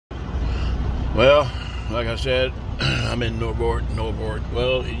Well, like I said, I'm in Norbord.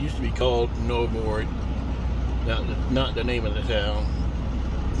 Well, it used to be called Norbord. Not the name of the town.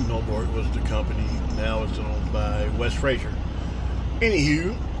 Norbord was the company. Now it's owned by West Fraser.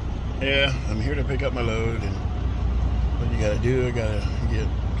 Anywho, yeah, I'm here to pick up my load, and what you gotta do, I gotta get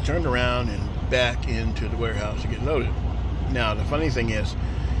turned around and back into the warehouse to get loaded. Now, the funny thing is,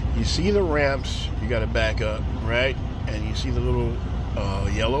 you see the ramps, you gotta back up, right? And you see the little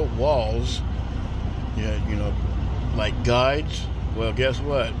yellow walls, yeah, you know, like guides. Well, guess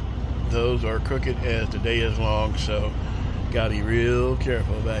what? Those are crooked as the day is long, so gotta be real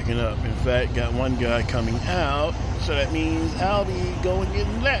careful backing up. In fact, got one guy coming out, so that means I'll be going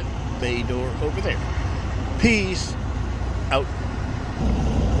in that bay door over there. Peace out.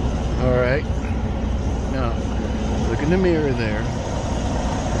 All right. Now, look in the mirror there.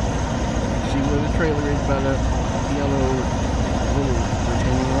 See where the trailer is by the yellow little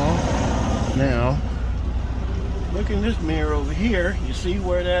retaining wall? Now, look in this mirror over here. You see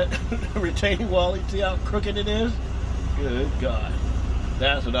where that retaining wall, you see how crooked it is? Good God.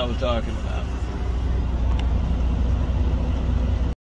 That's what I was talking about.